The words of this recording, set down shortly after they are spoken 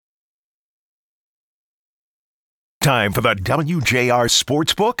time for the WJR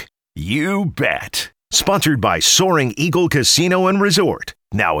Sportsbook? You bet. Sponsored by Soaring Eagle Casino and Resort.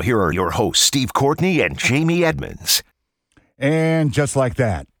 Now here are your hosts, Steve Courtney and Jamie Edmonds. And just like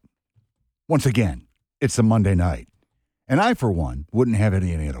that, once again, it's a Monday night. And I, for one, wouldn't have it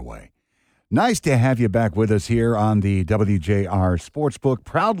any other way. Nice to have you back with us here on the WJR Sportsbook,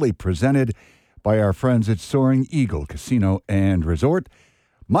 proudly presented by our friends at Soaring Eagle Casino and Resort.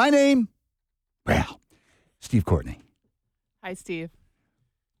 My name, well, Steve Courtney. Hi, Steve.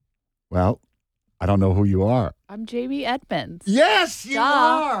 Well, I don't know who you are. I'm Jamie Edmonds. Yes, you Duh.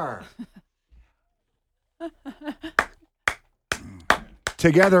 are.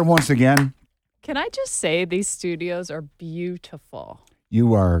 Together once again. Can I just say these studios are beautiful?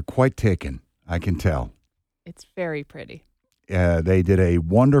 You are quite taken, I can tell. It's very pretty. They did a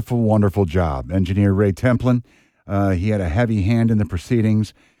wonderful, wonderful job. Engineer Ray Templin, he had a heavy hand in the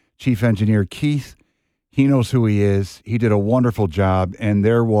proceedings. Chief Engineer Keith, he knows who he is. He did a wonderful job, and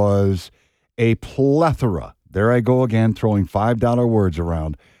there was a plethora, there I go again, throwing $5 words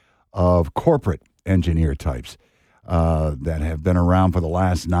around, of corporate engineer types that have been around for the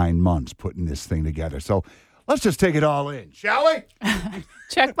last 9 months putting this thing together. So let's just take it all in, shall we?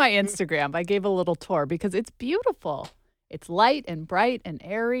 Check my Instagram. I gave a little tour because it's beautiful. It's light and bright and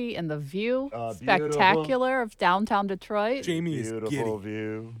airy, and the view spectacular of downtown Detroit. Jamie is Beautiful giddy.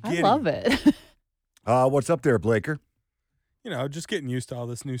 view. I love it. What's up there, Blaker? You know, just getting used to all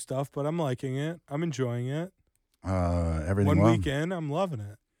this new stuff, but I'm liking it. I'm enjoying it. Everything One well? weekend, I'm loving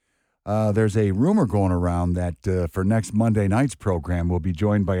it. There's a rumor going around that for next Monday night's program, we'll be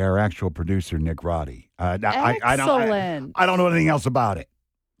joined by our actual producer, Nick Roddy. Excellent. I don't know anything else about it.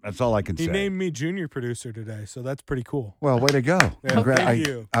 That's all I can He say. named me junior producer today, so that's pretty cool. Well, way to go. Yeah, thank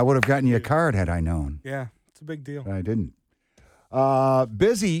you. I would have gotten you a card had I known. Yeah, it's a big deal. But I didn't.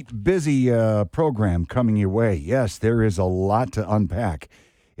 Busy program coming your way. Yes, there is a lot to unpack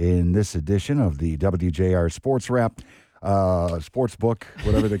in this edition of the WJR Sports Wrap, Sportsbook,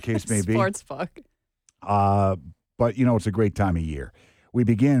 whatever the case may be. Sportsbook. But, you know, it's a great time of year. We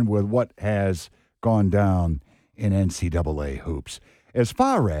begin with what has gone down in NCAA hoops. As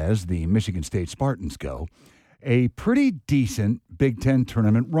far as the Michigan State Spartans go, a pretty decent Big Ten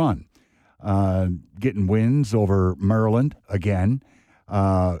tournament run. Getting wins over Maryland again,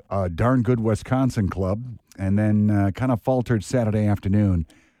 a darn good Wisconsin club, and then kind of faltered Saturday afternoon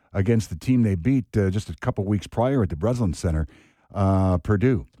against the team they beat just a couple weeks prior at the Breslin Center,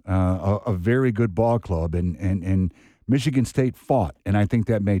 Purdue. A very good ball club, and Michigan State fought, and I think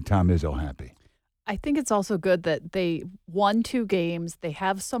that made Tom Izzo happy. I think it's also good that they won 2 games. They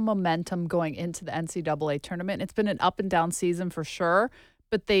have some momentum going into the NCAA tournament. It's been an up and down season for sure,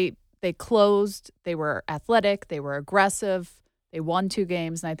 but they closed. They were athletic. They were aggressive. They won 2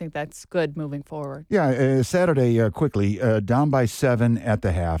 games, and I think that's good moving forward. Yeah, Saturday, quickly, down by 7 at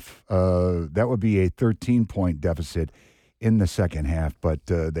the half. That would be a 13-point deficit in the second half, but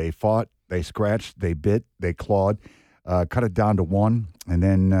they fought, they scratched, they bit, they clawed, cut it down to 1, and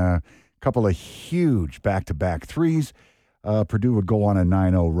then couple of huge back-to-back threes. Purdue would go on a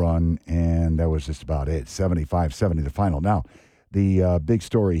 9-0 run, and that was just about it, 75-70 the final. Now, the big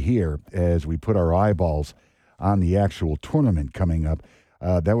story here, as we put our eyeballs on the actual tournament coming up,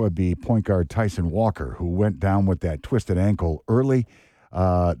 that would be point guard Tyson Walker, who went down with that twisted ankle early.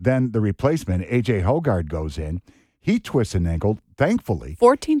 Then the replacement, A.J. Hoggard, goes in. He twists an ankle, thankfully.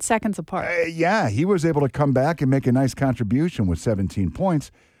 14 seconds apart. Yeah, he was able to come back and make a nice contribution with 17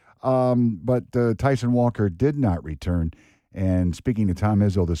 points. But Tyson Walker did not return. And speaking to Tom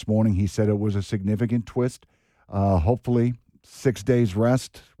Izzo this morning, he said it was a significant twist. Hopefully 6 days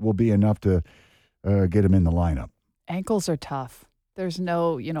rest will be enough to get him in the lineup. Ankles are tough. There's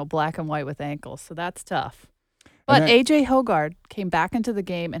no, black and white with ankles, so that's tough. But A.J. Hoggard came back into the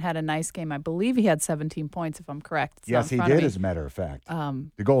game and had a nice game. I believe he had 17 points, if I'm correct. Yes, he did, as a matter of fact,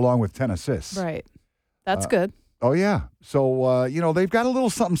 to go along with 10 assists. Right. That's good. Oh, yeah. So, they've got a little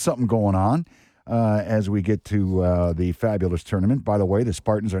something going on as we get to the fabulous tournament. By the way, the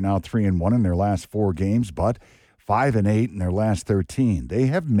Spartans are now 3-1 in their last 4 games, but 5-8 in their last 13. They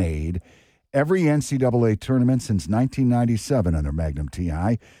have made every NCAA tournament since 1997 under Magnum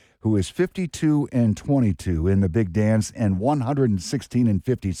T.I., who is 52-22 in the Big Dance and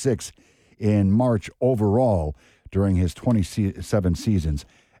 116-56 in March overall during his 27 seasons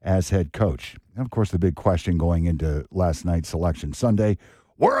as head coach. And of course, the big question going into last night's Selection Sunday,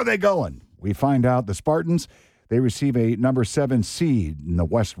 where are they going? We find out the Spartans, they receive a number 7 seed in the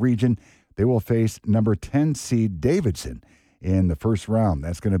West region. They will face number 10 seed Davidson in the first round.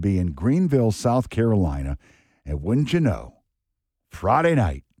 That's going to be in Greenville, South Carolina. And wouldn't you know, Friday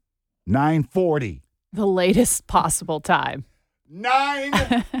night, 9:40, The latest possible time. 9.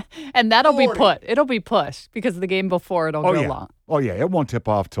 And that'll 40. be put. It'll be pushed because the game before it'll go long. Oh, yeah. It won't tip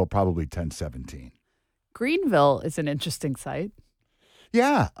off till probably 10:17. Greenville is an interesting site.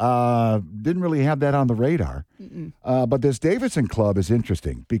 Yeah. Didn't really have that on the radar. But this Davidson club is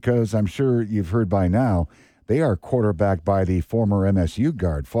interesting because I'm sure you've heard by now they are quarterbacked by the former MSU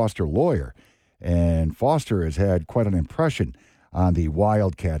guard, Foster Lawyer. And Foster has had quite an impression on the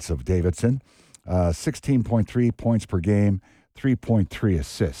Wildcats of Davidson. 16.3 points per game, 3.3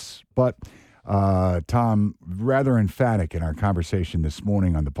 assists. But Tom, rather emphatic in our conversation this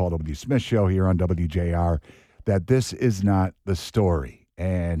morning on the Paul W. Smith Show here on WJR, that this is not the story.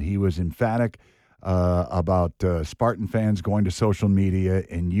 And he was emphatic about Spartan fans going to social media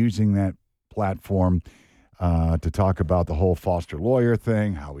and using that platform to talk about the whole Foster Lawyer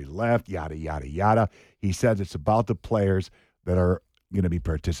thing, how he left, yada, yada, yada. He says it's about the players that are going to be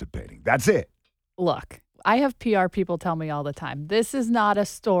participating. That's it. Look, I have PR people tell me all the time, this is not a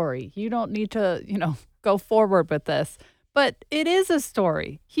story. You don't need to, go forward with this. But it is a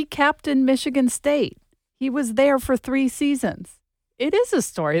story. He captained Michigan State. He was there for 3 seasons. It is a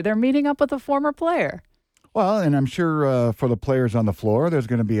story. They're meeting up with a former player. Well, and I'm sure for the players on the floor, there's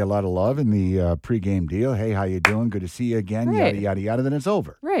going to be a lot of love in the pregame deal. Hey, how you doing? Good to see you again. Right. Yada, yada, yada. Then it's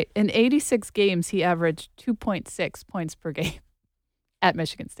over. Right. In 86 games, he averaged 2.6 points per game at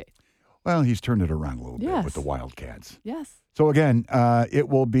Michigan State. Well, he's turned it around a little bit Yes. with the Wildcats. Yes. So, again, it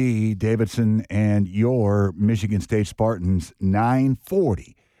will be Davidson and your Michigan State Spartans,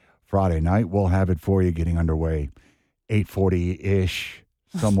 9:40 Friday night. We'll have it for you getting underway 8:40-ish,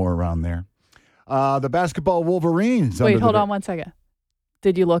 somewhere around there. The basketball Wolverines. Wait, hold on one second.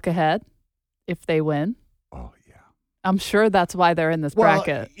 Did you look ahead if they win? Oh, yeah. I'm sure that's why they're in this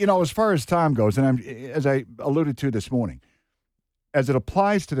bracket. As far as time goes, and as I alluded to this morning, as it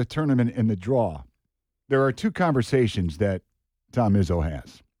applies to the tournament and the draw, there are 2 conversations that Tom Izzo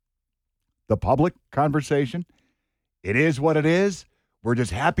has. The public conversation, it is what it is. We're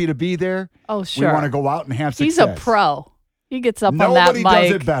just happy to be there. Oh, sure. We want to go out and have success. He's a pro. He gets up Nobody on that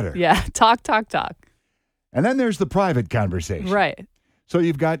mic. does it better. Yeah, talk. And then there's the private conversation. Right. So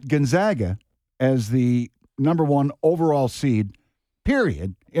you've got Gonzaga as the number 1 overall seed,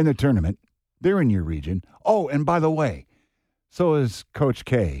 period, in the tournament. They're in your region. Oh, and by the way, so is Coach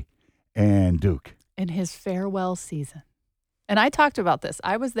K and Duke. In his farewell season. And I talked about this.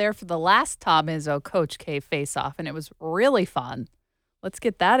 I was there for the last Tom Izzo Coach K face-off, and it was really fun. Let's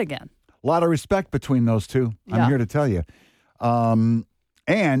get that again. A lot of respect between those two. Yeah. I'm here to tell you.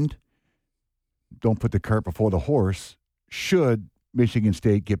 And don't put the cart before the horse. Should Michigan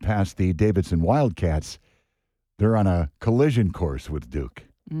State get past the Davidson Wildcats, they're on a collision course with Duke.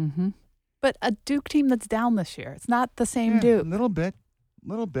 Mm-hmm. But a Duke team that's down this year. It's not the same Duke. A little bit.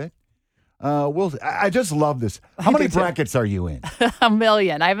 I just love this. How many brackets are you in? A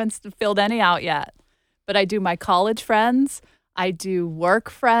million. I haven't filled any out yet. But I do my college friends. I do work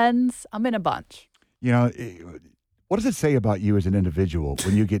friends. I'm in a bunch. What does it say about you as an individual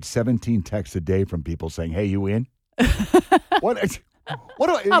when you get 17 texts a day from people saying, hey, you in? How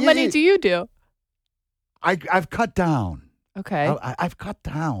many do you do? I've cut down. Okay. I've cut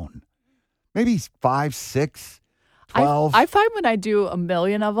down. Maybe 5, 6, 12. I find when I do a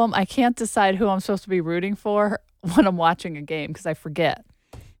million of them, I can't decide who I'm supposed to be rooting for when I'm watching a game because I forget.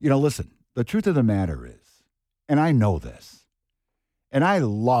 Listen, the truth of the matter is, and I know this, and I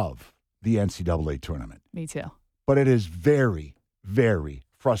love the NCAA tournament. Me too. But it is very, very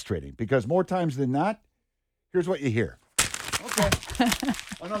frustrating because more times than not, here's what you hear. Okay.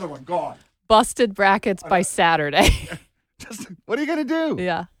 Another one, gone. Busted brackets by Saturday. What are you going to do?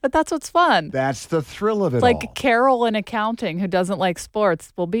 Yeah, but that's what's fun. That's the thrill of it all. Like Carol in accounting who doesn't like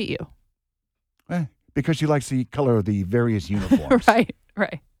sports will beat you. Because she likes the color of the various uniforms. Right.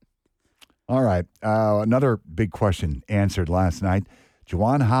 All right. Another big question answered last night.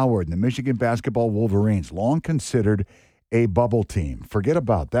 Juwan Howard and the Michigan basketball Wolverines, long considered a bubble team. Forget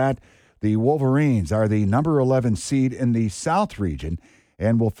about that. The Wolverines are the number 11 seed in the South region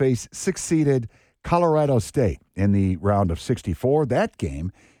and will face 6-seeded Colorado State in the round of 64. That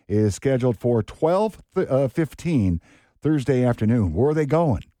game is scheduled for 12:15 Thursday afternoon. Where are they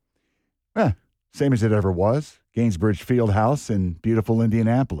going? Same as it ever was. Gainsbridge Fieldhouse in beautiful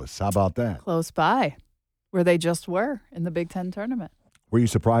Indianapolis. How about that? Close by, where they just were in the Big Ten tournament. Were you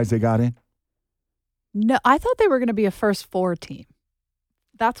surprised they got in? No, I thought they were going to be a first 4 team.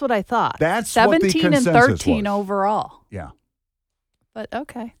 That's what I thought. That's 17 what the and consensus 13 was. overall. Yeah. But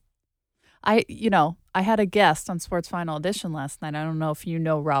okay. I had a guest on Sports Final Edition last night. I don't know if you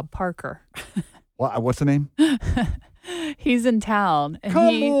know Rob Parker. What's the name? He's in town. And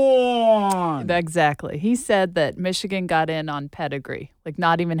Come on. Exactly. He said that Michigan got in on pedigree, like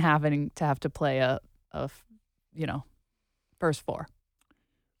not even having to have to play a first four.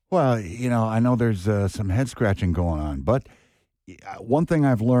 Well, I know there's some head scratching going on, but one thing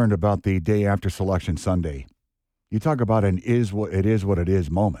I've learned about the day after Selection Sunday, you talk about an is what it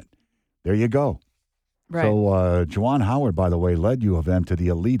is moment. There you go. Right. So Juwan Howard, by the way, led U of M to the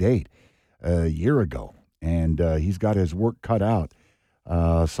Elite Eight a year ago, and he's got his work cut out.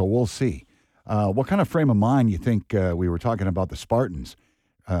 So we'll see. What kind of frame of mind you think we were talking about the Spartans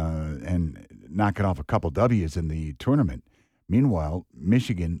and knocking off a couple W's in the tournament? Meanwhile,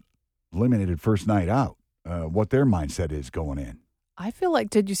 Michigan eliminated first night out. What their mindset is going in. I feel like,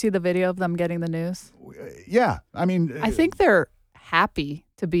 did you see the video of them getting the news? Yeah. I mean, I think they're happy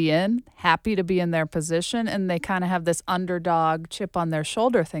to be in their position, and they kind of have this underdog chip on their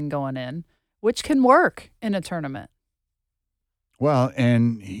shoulder thing going in, which can work in a tournament. Well,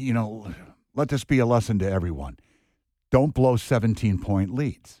 and, let this be a lesson to everyone. Don't blow 17-point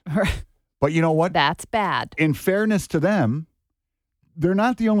leads. But you know what? That's bad. In fairness to them, they're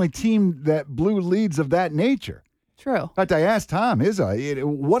not the only team that blew leads of that nature. True. In fact, I asked Tom,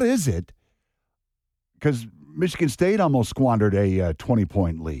 what is it? Because Michigan State almost squandered a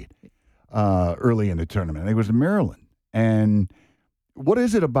 20-point lead early in the tournament. It was in Maryland. And what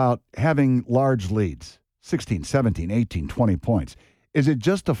is it about having large leads, 16, 17, 18, 20 points? Is it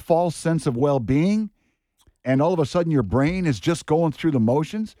just a false sense of well-being? And all of a sudden your brain is just going through the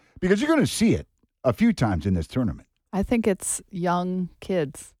motions? Because you're going to see it a few times in this tournament. I think it's young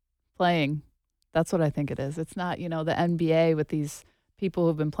kids playing. That's what I think it is. It's not, the NBA with these people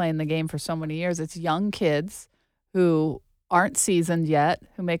who've been playing the game for so many years. It's young kids who aren't seasoned yet,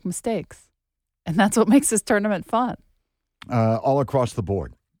 who make mistakes. And that's what makes this tournament fun. All across the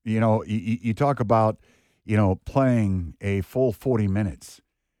board. You talk about, playing a full 40 minutes,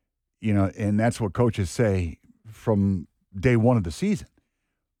 and that's what coaches say from day one of the season.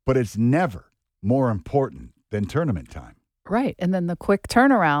 But it's never more important than tournament time. Right. And then the quick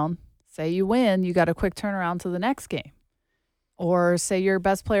turnaround, say you win, you got a quick turnaround to the next game. Or say your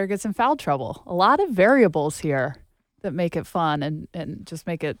best player gets in foul trouble. A lot of variables here that make it fun and just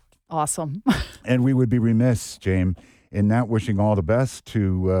make it awesome. And we would be remiss, James, in not wishing all the best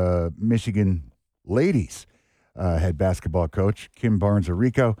to Michigan ladies head basketball coach Kim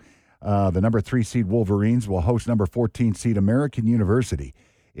Barnes-Arico. The number 3 seed Wolverines will host number 14 seed American University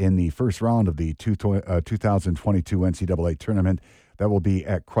in the first round of the 2022 NCAA tournament. That will be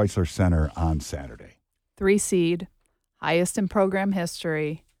at Chrysler Center on Saturday. 3 seed, highest in program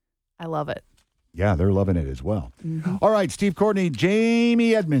history. I love it. Yeah, they're loving it as well. Mm-hmm. All right, Steve Courtney,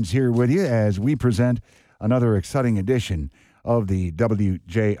 Jamie Edmonds here with you as we present another exciting edition of the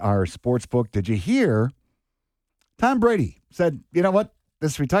WJR Sportsbook. Did you hear Tom Brady said, you know what,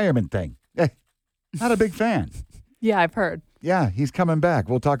 this retirement thing, not a big fan. Yeah, I've heard. Yeah, he's coming back.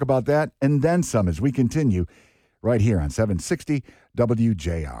 We'll talk about that and then some as we continue right here on 760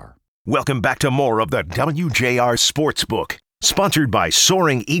 WJR. Welcome back to more of the WJR Sportsbook, sponsored by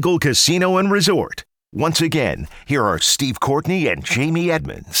Soaring Eagle Casino and Resort. Once again, here are Steve Courtney and Jamie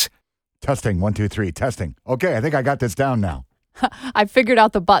Edmonds. Testing, 1, 2, 3, testing. Okay, I think I got this down now. I figured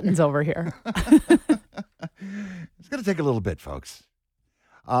out the buttons over here. It's going to take a little bit, folks.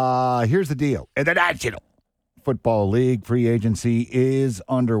 Here's the deal. In the National Football League, free agency is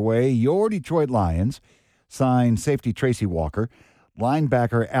underway. Your Detroit Lions signed safety Tracy Walker,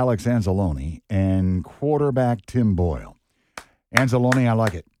 linebacker Alex Anzalone, and quarterback Tim Boyle. Anzalone, I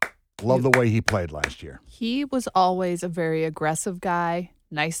like it. Love the way he played last year. He was always a very aggressive guy,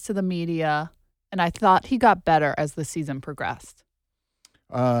 nice to the media, and I thought he got better as the season progressed.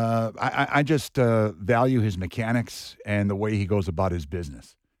 I just value his mechanics and the way he goes about his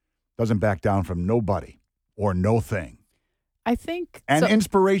business. Doesn't back down from nobody or no thing. I think. And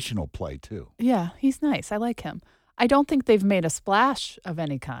inspirational play, too. Yeah, he's nice. I like him. I don't think they've made a splash of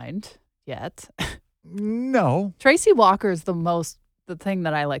any kind yet. No. Tracy Walker is the thing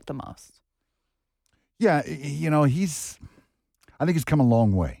that I like the most. Yeah, I think he's come a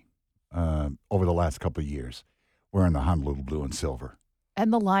long way over the last couple of years wearing the Honolulu blue and silver.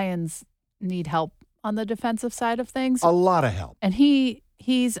 And the Lions need help on the defensive side of things. A lot of help. And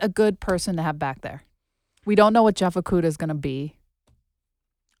he's a good person to have back there. We don't know what Jeff Okudah is going to be.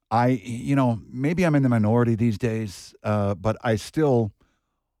 Maybe I'm in the minority these days, but I still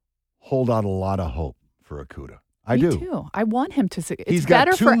hold out a lot of hope for Okudah. I do. Me too. I want him to succeed. He's It's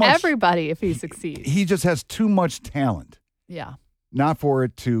better for much, everybody if he succeeds. He just has too much talent. Yeah. Not for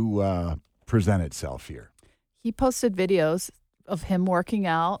it to present itself here. He posted videos of him working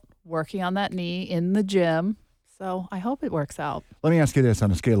out, working on that knee in the gym. So I hope it works out. Let me ask you this on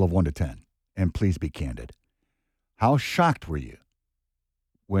a scale of 1 to 10, and please be candid. How shocked were you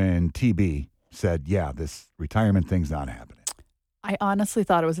when TB said, yeah, this retirement thing's not happening? I honestly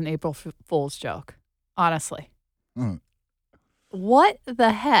thought it was an April Fool's joke. Honestly. Mm. What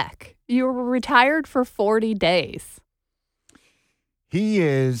the heck? You were retired for 40 days. He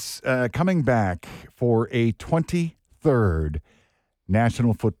is coming back for a 23rd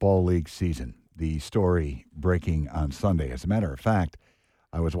National Football League season. The story breaking on Sunday. As a matter of fact,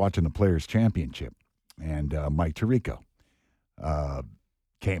 I was watching the Players' Championship, and Mike Tirico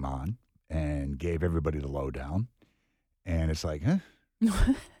came on and gave everybody the lowdown. And it's like, huh?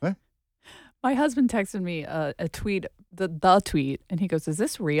 What? My husband texted me a tweet, the tweet, and he goes, "Is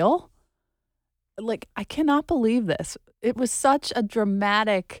this real?" Like, I cannot believe this. It was such a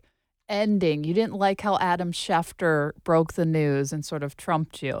dramatic ending. You didn't like how Adam Schefter broke the news and sort of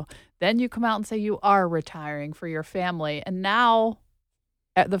trumped you. Then you come out and say you are retiring for your family, and now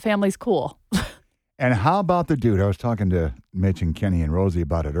the family's cool. And how about the dude? I was talking to Mitch and Kenny and Rosie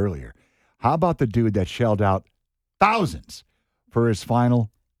about it earlier. How about the dude that shelled out thousands for his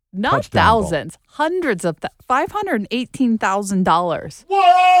final Not touchdown thousands, hundreds of $518,000.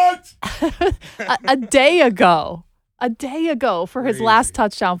 What? a day ago. A day ago for his last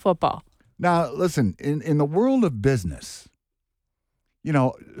touchdown football. Now, listen, in the world of business,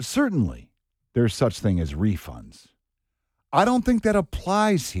 certainly there's such thing as refunds. I don't think that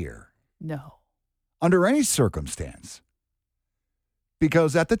applies here. No. Under any circumstance.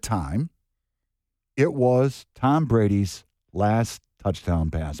 Because at the time, it was Tom Brady's last touchdown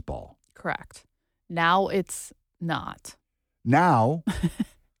pass ball. Correct. Now it's not. Now,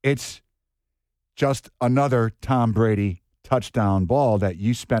 it's just another Tom Brady touchdown ball that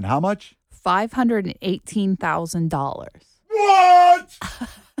you spent how much? $518,000. What?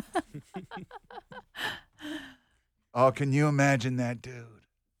 Oh, can you imagine that dude?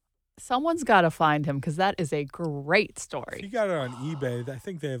 Someone's got to find him because that is a great If story. you got it on eBay, I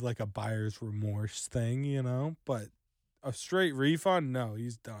think they have like a buyer's remorse thing, but a straight refund, no,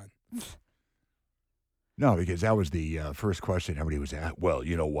 he's done. No, because that was the first question everybody was at. Well,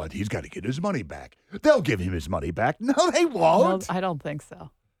 you know what? He's got to get his money back. They'll give him his money back. No, they No, won't. I don't think so.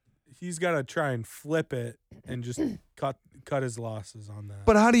 He's got to try and flip it and just cut his losses on that.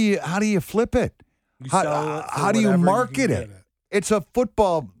 But how do you flip it? You sell it for How do you whatever market can it? get It's a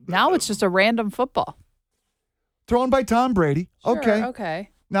football Now it's just a random football. thrown by Tom Brady. Sure, Okay. Okay.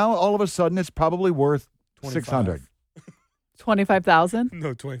 Now all of a sudden it's probably worth 25. $600. $25,000?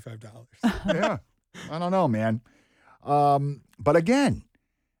 No, $25. Yeah. I don't know, man. But again,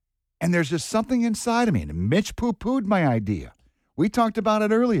 and there's just something inside of me. And Mitch poo-pooed my idea. We talked about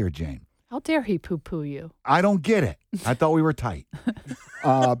it earlier, Jane. How dare he poo-poo you? I don't get it. I thought we were tight.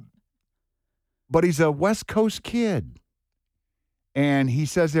 But he's a West Coast kid. And he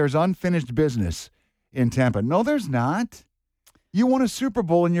says there's unfinished business in Tampa. No, there's not. You won a Super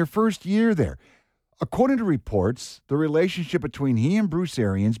Bowl in your first year there. According to reports, the relationship between he and Bruce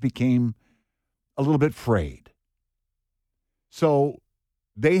Arians became a little bit frayed. So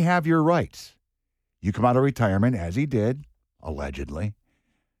they have your rights. You come out of retirement, as he did, allegedly.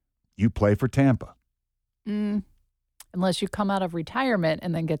 You play for Tampa. Unless you come out of retirement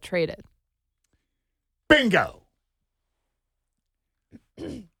and then get traded. Bingo!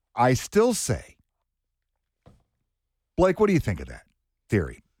 I still say, Blake, what do you think of that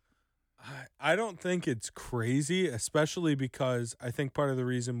theory? I don't think it's crazy, especially because I think part of the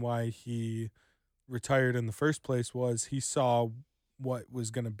reason why he retired in the first place was he saw what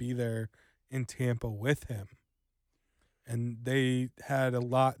was going to be there in Tampa with him. And they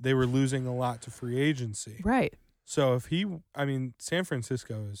were losing a lot to free agency. Right. So San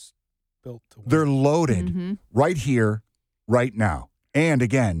Francisco is built to win. They're loaded right here, right now. And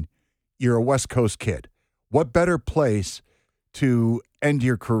again, you're a West Coast kid. What better place to end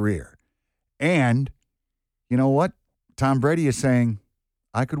your career? And you know what? Tom Brady is saying,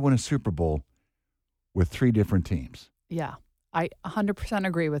 I could win a Super Bowl with 3 different teams. Yeah. I 100%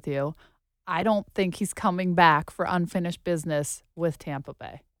 agree with you. I don't think he's coming back for unfinished business with Tampa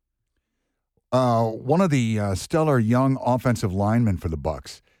Bay. One of the stellar young offensive linemen for the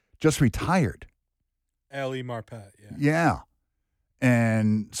Bucs just retired. Ali Marpet, yeah. Yeah.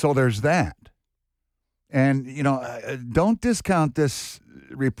 And so there's that. And, don't discount this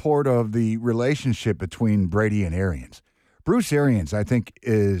report of the relationship between Brady and Arians. Bruce Arians, I think,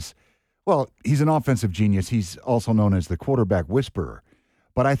 he's an offensive genius. He's also known as the quarterback whisperer.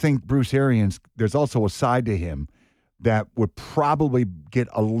 But I think Bruce Arians, there's also a side to him that would probably get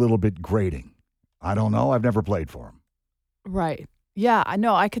a little bit grating. I don't know. I've never played for him. Right. Yeah, I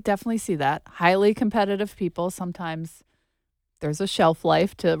know. I could definitely see that. Highly competitive people. Sometimes there's a shelf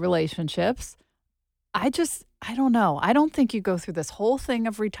life to relationships. I don't know. I don't think you go through this whole thing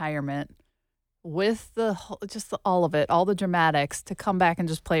of retirement with all of it, all the dramatics to come back and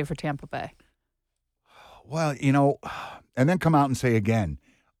just play for Tampa Bay. Well, and then come out and say again,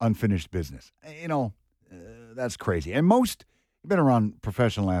 unfinished business. That's crazy. And most, you've been around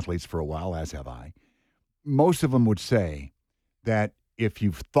professional athletes for a while, as have I. Most of them would say that if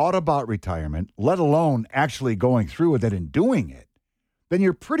you've thought about retirement, let alone actually going through with it and doing it, then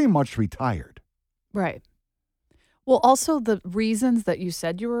you're pretty much retired. Right. Well, also the reasons that you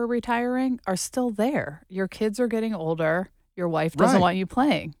said you were retiring are still there. Your kids are getting older. Your wife doesn't Right. want you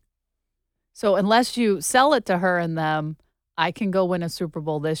playing. So unless you sell it to her and them, I can go win a Super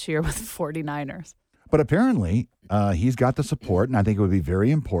Bowl this year with the 49ers. But apparently, he's got the support, and I think it would be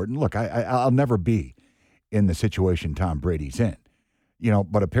very important. Look, I'll never be in the situation Tom Brady's in,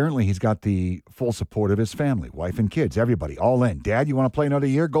 but apparently he's got the full support of his family, wife and kids, everybody, all in. Dad, you want to play another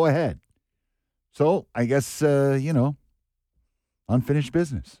year? Go ahead. So I guess, unfinished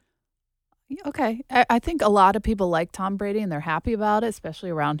business. Okay. I think a lot of people like Tom Brady and they're happy about it, especially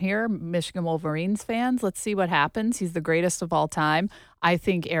around here. Michigan Wolverines fans, let's see what happens. He's the greatest of all time. I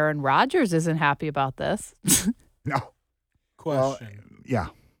think Aaron Rodgers isn't happy about this. No. Question. Yeah.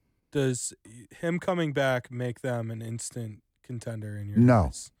 Does him coming back make them an instant contender in your No.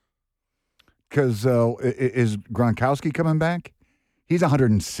 eyes? Because is Gronkowski coming back? He's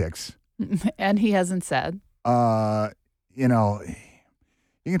 106. And he hasn't said.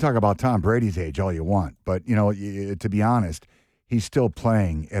 You can talk about Tom Brady's age all you want, but, to be honest, he's still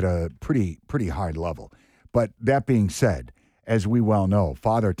playing at a pretty high level. But that being said, as we well know,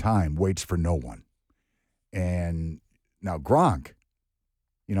 Father Time waits for no one. And now Gronk,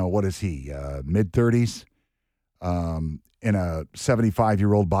 what is he, mid-30s, in a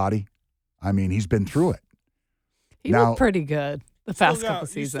 75-year-old body? I mean, he's been through it. He looked pretty good the past couple You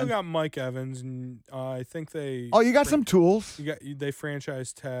seasons. still got Mike Evans, and I think they. Oh, you got some tools. They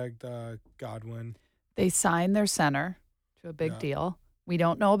franchise tagged Godwin. They signed their center to a big deal. We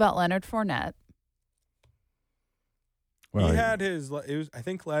don't know about Leonard Fournette. Well, He had his. I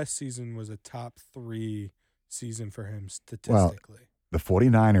think last season was a top 3 season for him statistically. The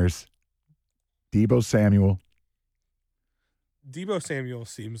 49ers, Deebo Samuel. Deebo Samuel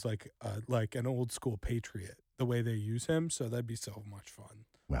seems like an old school Patriot the way they use him, so that'd be so much fun.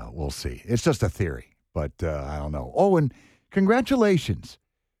 Well, we'll see. It's just a theory, but I don't know. Oh, and congratulations.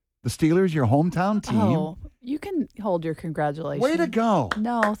 The Steelers, your hometown team. Oh, you can hold your congratulations. Way to go.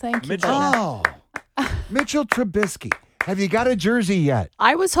 No, thank you. Mitchell. but no. Oh, Mitchell Trubisky. Have you got a jersey yet?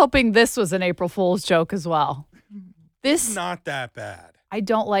 I was hoping this was an April Fool's joke as well. It's not that bad. I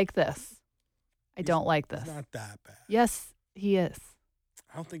don't like this. I don't like this. It's not that bad. Yes, he is.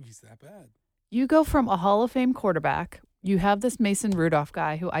 I don't think he's that bad. You go from a Hall of Fame quarterback. You have this Mason Rudolph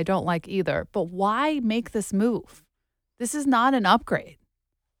guy who I don't like either. But why make this move? This is not an upgrade.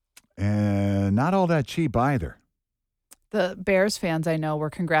 And not all that cheap either. The Bears fans I know were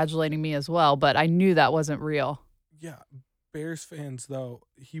congratulating me as well, but I knew that wasn't real. Yeah, Bears fans though.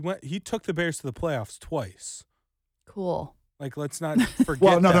 He took the Bears to the playoffs twice. Cool. Like, let's not forget.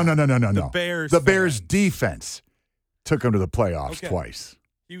 Well, no. The Bears. The Bears fans. defense took him to the playoffs Okay. twice.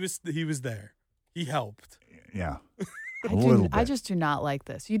 He was there. He helped. Yeah. I just do not like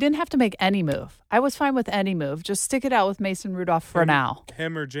this. You didn't have to make any move. I was fine with any move. Just stick it out with Mason Rudolph for now.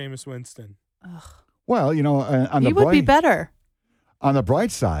 Him or Jameis Winston. Ugh. Well, He would be better. On the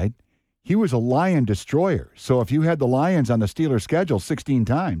bright side, he was a Lion destroyer. So if you had the Lions on the Steelers schedule 16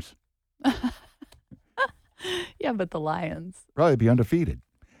 times, Yeah, but the Lions. probably be undefeated.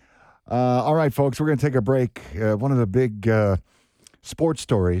 All right, folks, we're going to take a break. One of the big sports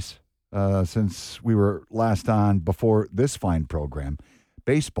stories since we were last on before this fine program,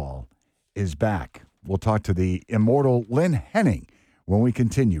 baseball is back. We'll talk to the immortal Lynn Henning when we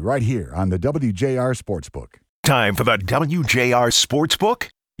continue right here on the WJR Sportsbook. Time for the WJR Sportsbook?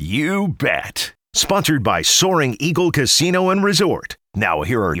 You bet. Sponsored by Soaring Eagle Casino and Resort. Now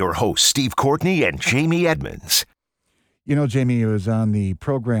here are your hosts, Steve Courtney and Jamie Edmonds. Jamie, it was on the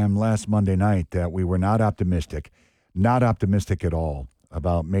program last Monday night that we were not optimistic at all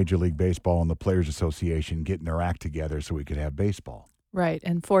about Major League Baseball and the Players Association getting their act together so we could have baseball. Right.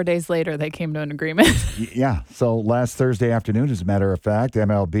 And 4 days later, they came to an agreement. Yeah. So last Thursday afternoon, as a matter of fact,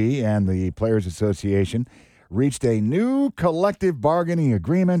 MLB and the Players Association reached a new collective bargaining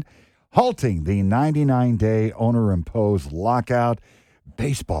agreement halting the 99-day owner-imposed lockout.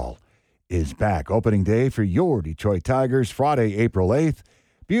 Baseball is back. Opening day for your Detroit Tigers, Friday, April 8th.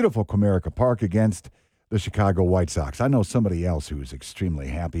 Beautiful Comerica Park against the Chicago White Sox. I know somebody else who is extremely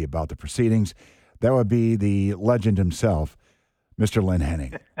happy about the proceedings. That would be the legend himself, Mr. Lynn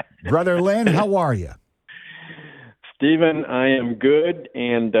Henning. Brother Lynn, how are you? Stephen, I am good,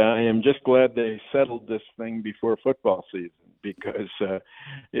 and I am just glad they settled this thing before football season because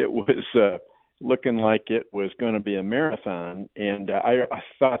it was looking like it was going to be a marathon, and I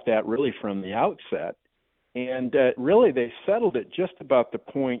thought that really from the outset. And really, they settled it just about the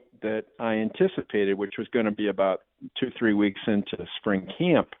point that I anticipated, which was going to be about 2-3 weeks into spring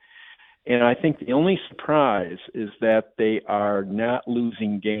camp. And I think the only surprise is that they are not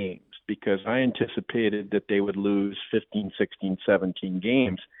losing games, because I anticipated that they would lose 15, 16, 17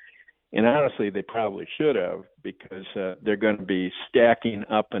 games. And honestly, they probably should have, because they're going to be stacking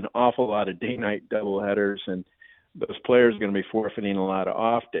up an awful lot of day-night doubleheaders, and those players are going to be forfeiting a lot of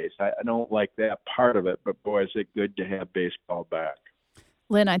off days. I don't like that part of it, but boy, is it good to have baseball back.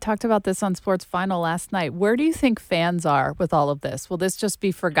 Lynn, I talked about this on Sports Final last night. Where do you think fans are with all of this? Will this just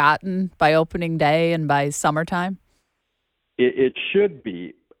be forgotten by opening day and by summertime? It should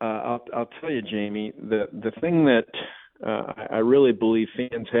be. I'll tell you, Jamie, the thing that I really believe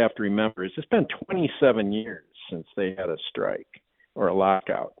fans have to remember is it's been 27 years since they had a strike or a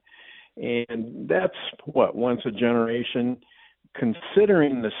lockout. And that's, once a generation.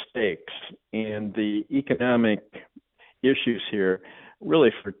 Considering the stakes and the economic issues here, really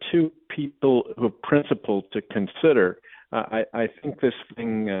for two people who are principal to consider, I think this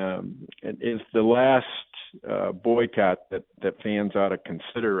thing is the last boycott that fans ought to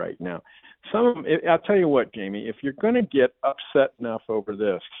consider right now. I'll tell you what, Jamie, if you're going to get upset enough over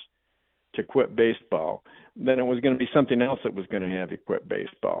this to quit baseball, then it was going to be something else that was going to have you quit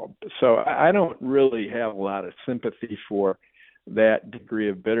baseball. So I don't really have a lot of sympathy for that degree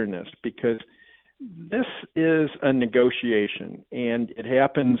of bitterness, because this is a negotiation, and it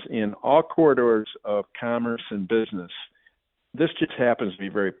happens in all corridors of commerce and business. This just happens to be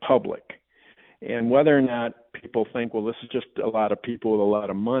very public. And whether or not people think, well, this is just a lot of people with a lot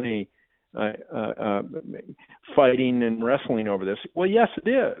of money fighting and wrestling over this, well, yes, it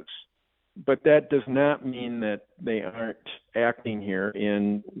is. But that does not mean that they aren't acting here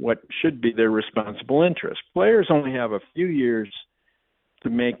in what should be their responsible interest. Players only have a few years to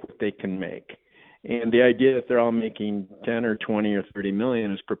make what they can make. And the idea that they're all making 10 or 20 or 30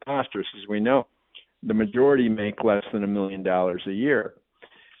 million is preposterous. As we know, the majority make less than $1 million a year.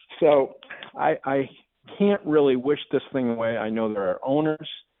 So I can't really wish this thing away. I know there are owners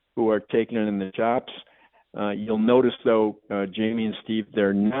who are taking it in the chops. You'll notice, though, Jamie and Steve,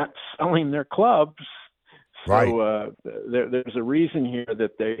 they're not selling their clubs. So Right. There's a reason here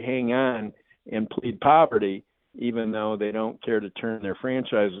that they hang on and plead poverty, even though they don't care to turn their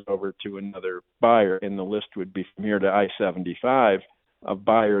franchises over to another buyer. And the list would be from here to I-75 of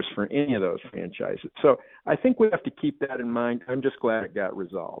buyers for any of those franchises. So I think we have to keep that in mind. I'm just glad it got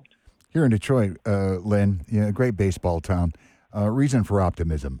resolved. Here in Detroit, Lynn, great baseball town. Reason for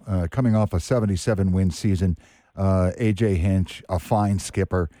optimism. Coming off a 77-win season, A.J. Hinch, a fine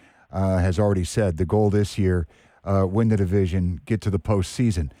skipper, has already said the goal this year, win the division, get to the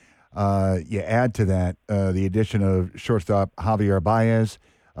postseason. You add to that the addition of shortstop Javier Baez,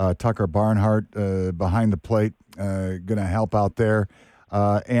 Tucker Barnhart behind the plate, going to help out there,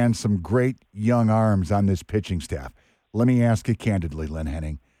 and some great young arms on this pitching staff. Let me ask you candidly, Lynn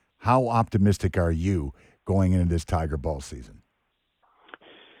Henning, how optimistic are you going into this Tiger ball season?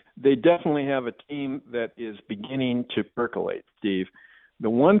 They definitely have a team that is beginning to percolate, Steve. The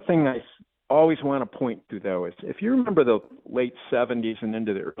one thing I always want to point to, though, is if you remember the late 70s and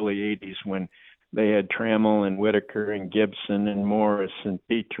into the early 80s when they had Trammell and Whitaker and Gibson and Morris and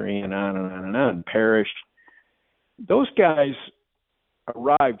Petrie and on and on and on, Parrish, those guys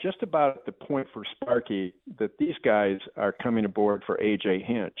arrived just about at the point for Sparky that these guys are coming aboard for A.J.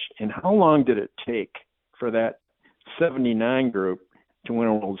 Hinch. And how long did it take for that 79 group to win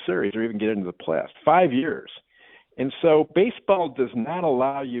a World Series or even get into the playoffs? 5 years. And so baseball does not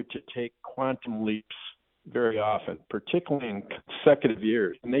allow you to take quantum leaps very often, particularly in consecutive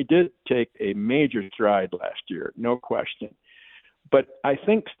years. And they did take a major stride last year, no question. But I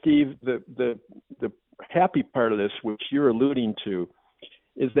think, Steve, the happy part of this, which you're alluding to,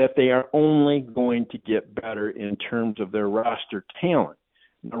 is that they are only going to get better in terms of their roster talent.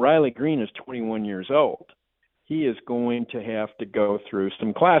 Now, Riley Green is 21 years old. He is going to have to go through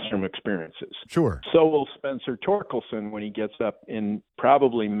some classroom experiences. Sure. So will Spencer Torkelson when he gets up in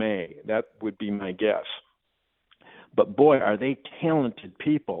probably May. That would be my guess. But boy, are they talented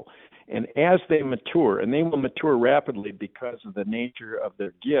people. And as they mature, and they will mature rapidly because of the nature of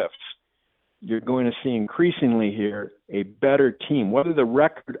their gifts, you're going to see increasingly here a better team. Whether the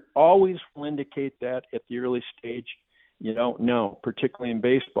record always will indicate that at the early stage, you don't know, particularly in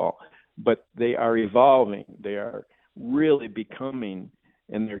baseball. But they are evolving. They are really becoming,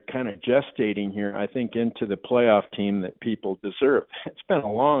 and they're kind of gestating here, I think, into the playoff team that people deserve. It's been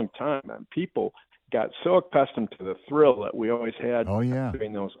a long time, and people got so accustomed to the thrill that we always had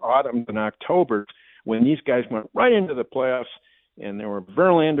during those autumns and Octobers when these guys went right into the playoffs and there were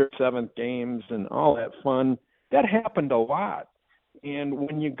Verlander seventh games and all that fun. That happened a lot. And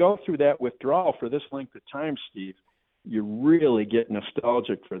when you go through that withdrawal for this length of time, Steve, you really get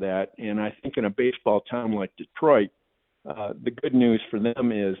nostalgic for that. And I think in a baseball town like Detroit, the good news for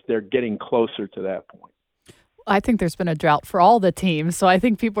them is they're getting closer to that point. I think there's been a drought for all the teams, so I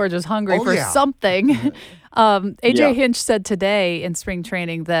think people are just hungry for something. AJ Hinch said today in spring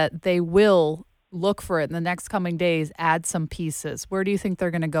training that they will look for it in the next coming days, add some pieces. Where do you think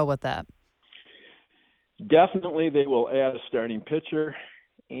they're going to go with that? Definitely they will add a starting pitcher.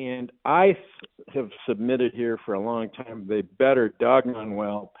 And I have submitted here for a long time, they better doggone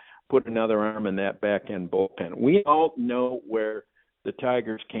well put another arm in that back-end bullpen. We all know where the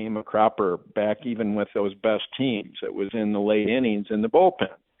Tigers came a cropper back even with those best teams. It was in the late innings in the bullpen.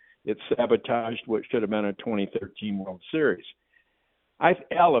 It sabotaged what should have been a 2013 World Series.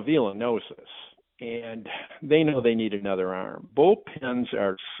 Al Avila knows this, and they know they need another arm. Bullpens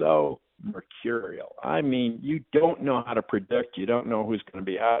are so mercurial. I mean, you don't know how to predict. You don't know who's going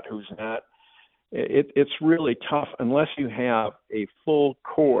to be hot, who's not. It's really tough unless you have a full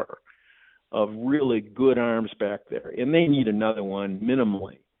core of really good arms back there, and they need another one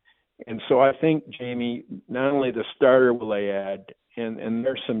minimally. And so I think, Jamie, not only the starter will they add, and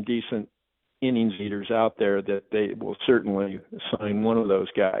there's some decent innings eaters out there that they will certainly sign one of those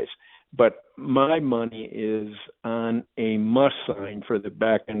guys. But my money is on a must sign for the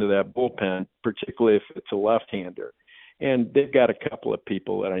back end of that bullpen, particularly if it's a left-hander. And they've got a couple of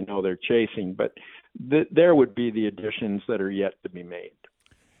people that I know they're chasing, but there would be the additions that are yet to be made.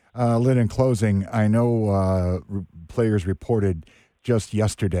 Lynn, in closing, I know players reported just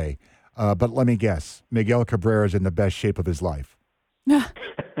yesterday, but let me guess, Miguel Cabrera is in the best shape of his life.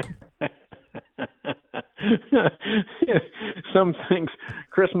 Some things,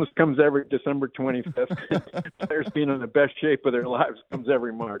 Christmas comes every December 25th. Players being in the best shape of their lives comes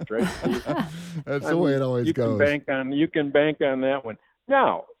every March, right? That's the way it always goes. You can bank on that one.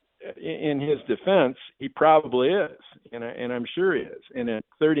 Now, in his defense, he probably is, and I'm sure he is. And at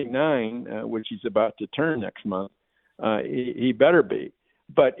 39, which he's about to turn next month, he better be.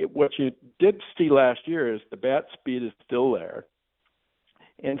 But what you did see last year is the bat speed is still there.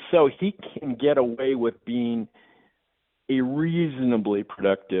 And so he can get away with being a reasonably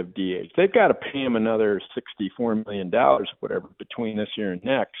productive DH. They've got to pay him another $64 million, whatever, between this year and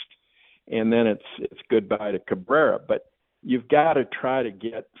next. And then it's goodbye to Cabrera. But you've got to try to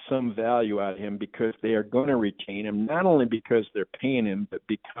get some value out of him because they are going to retain him, not only because they're paying him, but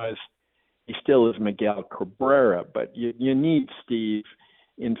because he still is Miguel Cabrera. But you need, Steve,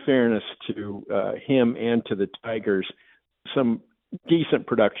 in fairness to him and to the Tigers, some decent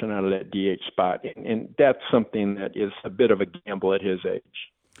production out of that DH spot. And that's something that is a bit of a gamble at his age.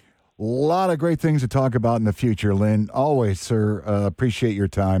 A lot of great things to talk about in the future, Lynn. Always, sir. Appreciate your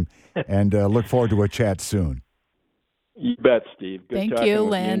time and look forward to a chat soon. You bet, Steve. Good Thank you,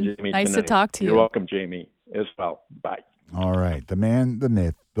 Lynn. Nice to talk to you. You're welcome, Jamie, as well. Bye. All right. The man, the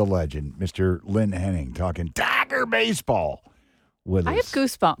myth, the legend, Mr. Lynn Henning, talking Tiger baseball with us. I have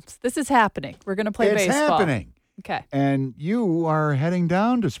goosebumps. This is happening. We're going to play baseball. It's happening. Okay. And you are heading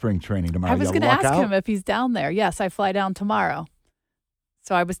down to spring training tomorrow. I was going to ask him if he's down there. Yes, I fly down tomorrow.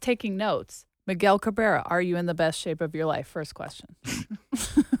 So I was taking notes. Miguel Cabrera, are you in the best shape of your life? First question.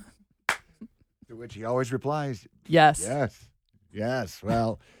 To which he always replies, yes. Yes.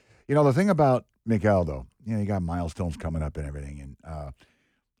 Well, the thing about Miguel, though, you got milestones coming up and everything. And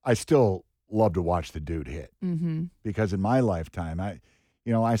I still love to watch the dude hit. Mm-hmm. Because in my lifetime,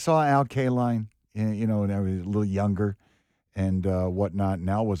 I saw Al Kaline, and I was a little younger and whatnot. And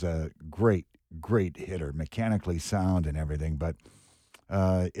Al was a great, great hitter, mechanically sound and everything. But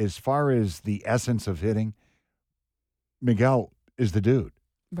as far as the essence of hitting, Miguel is the dude.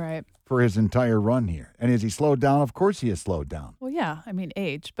 Right. For his entire run here. And is he slowed down? Of course he has slowed down. Well, yeah. I mean,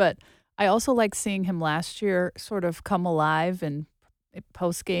 age. But I also like seeing him last year sort of come alive and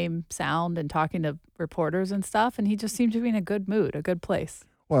post-game sound and talking to reporters and stuff. And he just seemed to be in a good mood, a good place.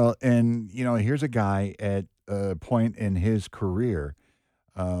 Well, and, here's a guy at a point in his career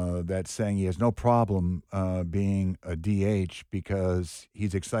that's saying he has no problem being a DH because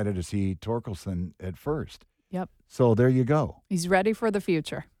he's excited to see Torkelson at first. Yep. So there you go. He's ready for the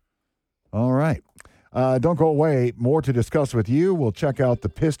future. All right. Don't go away. More to discuss with you. We'll check out the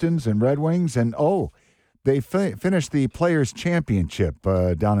Pistons and Red Wings. And, they finished the Players' Championship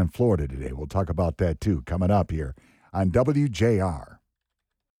down in Florida today. We'll talk about that, too, coming up here on WJR.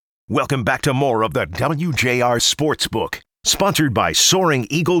 Welcome back to more of the WJR Sportsbook, sponsored by Soaring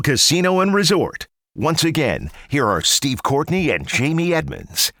Eagle Casino and Resort. Once again, here are Steve Courtney and Jamie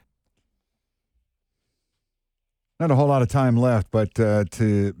Edmonds. Not a whole lot of time left, but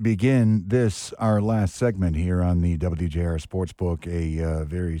to begin this, our last segment here on the WJR Sportsbook, a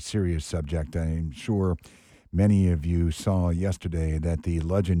very serious subject. I'm sure many of you saw yesterday that the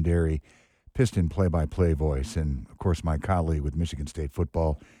legendary Piston play-by-play voice, and of course my colleague with Michigan State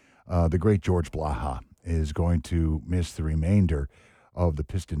football, the great George Blaha, is going to miss the remainder of the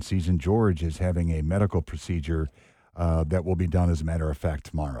Piston season. George is having a medical procedure that will be done, as a matter of fact,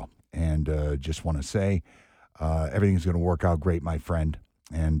 tomorrow. And just want to say, everything's going to work out great, my friend,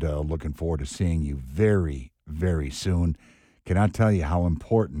 and looking forward to seeing you very, very soon. Cannot tell you how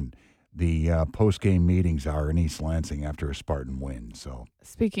important the post-game meetings are in East Lansing after a Spartan win. So,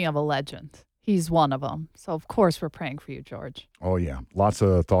 speaking of a legend, he's one of them. So, of course, we're praying for you, George. Oh, yeah. Lots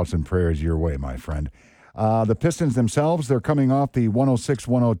of thoughts and prayers your way, my friend. The Pistons themselves, they're coming off the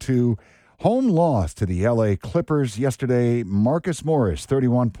 106-102 home loss to the L.A. Clippers yesterday. Marcus Morris,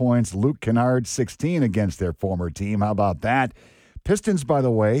 31 points. Luke Kennard, 16 against their former team. How about that? Pistons, by the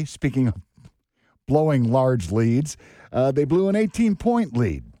way, speaking of blowing large leads, they blew an 18-point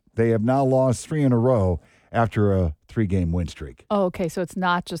lead. They have now lost 3 in a row after a 3-game win streak. Oh, okay. So it's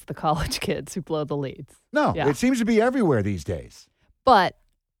not just the college kids who blow the leads. No, Yeah. It seems to be everywhere these days. But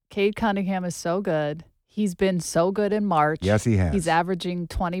Cade Cunningham is so good. He's been so good in March. Yes, he has. He's averaging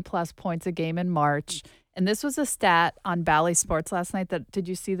 20-plus points a game in March. And this was a stat on Bally Sports last night. Did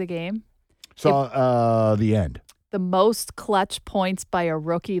you see the game? Saw the end. The most clutch points by a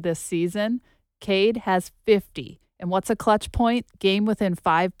rookie this season. Cade has 50. And what's a clutch point? Game within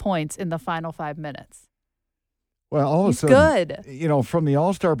 5 points in the final 5 minutes. Well, all He's of a sudden, good. From the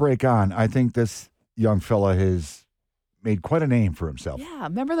All-Star break on, I think this young fella has made quite a name for himself. Yeah.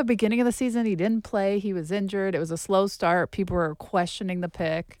 Remember the beginning of the season? He didn't play. He was injured. It was a slow start. People were questioning the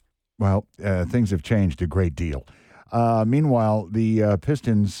pick. Well, things have changed a great deal. Meanwhile, the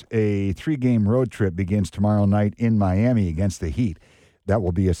Pistons, a 3-game road trip begins tomorrow night in Miami against the Heat. That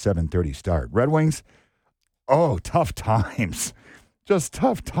will be a 7:30 start. Red Wings, tough times. Just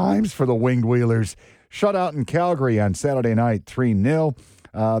tough times for the Winged Wheelers. Shut out in Calgary on Saturday night, 3-0.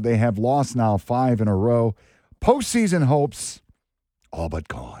 They have lost now 5 in a row. Postseason hopes, all but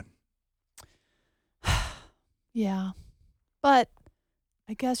gone. Yeah. But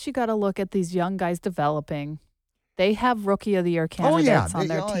I guess you got to look at these young guys developing. They have Rookie of the Year candidates on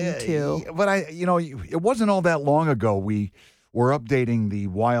their team, too. But it wasn't all that long ago we were updating the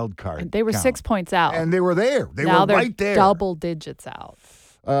wild card. And they were count. 6 points out. And they were there. They now were they're right there. double digits out.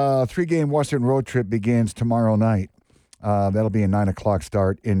 3-game Western road trip begins tomorrow night. That'll be a 9 o'clock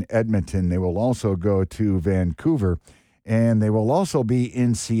start in Edmonton. They will also go to Vancouver, and they will also be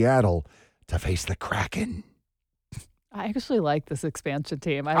in Seattle to face the Kraken. I actually like this expansion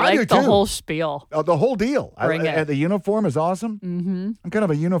team. I I do like the too. whole spiel. The whole deal. Bring it. The uniform is awesome. Mm-hmm. I'm kind of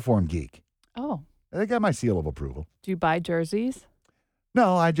a uniform geek. Oh, They got my seal of approval. do you buy jerseys?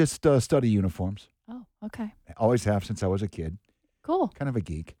 No, I just study uniforms. Oh, okay. Always have since I was a kid. Cool. Kind of a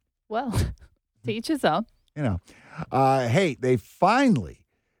geek. Well, to each his own. Hey, they finally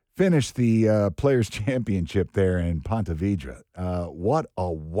finished the Players' Championship there in Ponte Vedra. What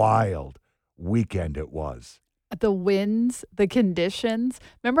a wild weekend it was. The winds, the conditions.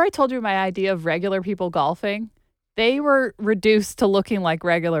 Remember I told you my idea of regular people golfing? They were reduced to looking like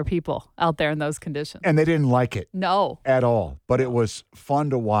regular people out there in those conditions. And they didn't like it No. at all. But it was fun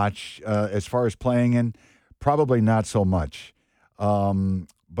to watch as far as playing in. Probably not so much.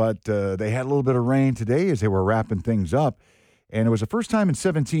 But they had a little bit of rain today as they were wrapping things up. And it was the first time in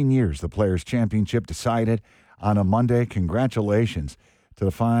 17 years the Players' Championship decided on a Monday. Congratulations to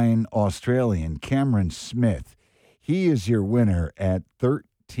the fine Australian Cameron Smith. He is your winner at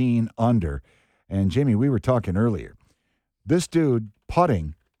 13 under. And, Jamie, we were talking earlier. This dude,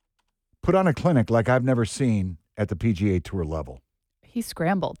 putting, put on a clinic like I've never seen at the PGA Tour level. He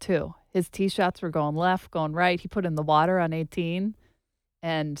scrambled, too. His tee shots were going left, going right. He put in the water on 18.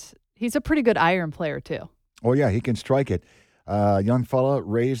 And he's a pretty good iron player, too. Oh, yeah, he can strike it. Young fella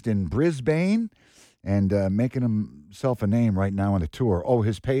raised in Brisbane and making himself a name right now on the tour. Oh,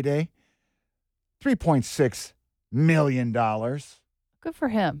 his payday? $3.6 million. Good for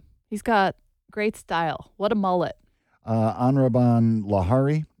him. He's got great style. What a mullet. Anraban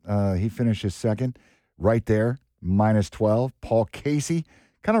Lahari, he finishes second right there, minus 12. Paul Casey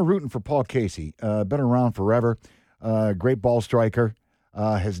kind of rooting for Paul Casey. Been around forever. Great ball striker.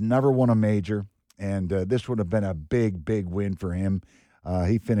 Has never won a major. And this would have been a big, big win for him.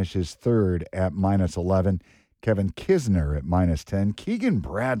 He finishes third at -11. Kevin Kisner at -10. Keegan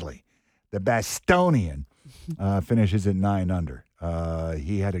Bradley, the Bostonian, finishes at 9 under.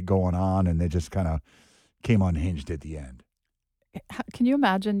 He had it going on, and they just kind of came unhinged at the end. Can you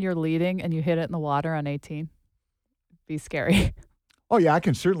imagine you're leading and you hit it in the water on 18? Be scary. Oh, yeah, I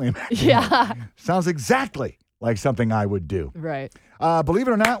can certainly imagine. Yeah. That. Sounds exactly like something I would do. Right. Believe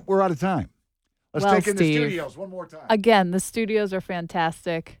it or not, we're out of time. Let's Well, take in the Steve, studios one more time. Again, the studios are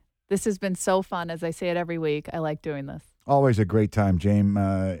fantastic. This has been so fun. As I say it every week, I like doing this. Always a great time, James.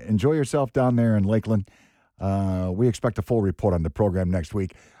 Enjoy yourself down there in Lakeland. We expect a full report on the program next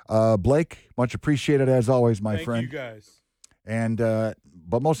week. Blake, much appreciated as always, my friend. Thank you, guys. And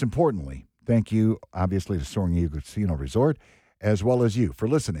but most importantly, thank you, obviously, to Soaring Eagle Casino Resort, as well as you for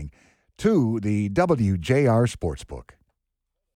listening to the WJR Sportsbook.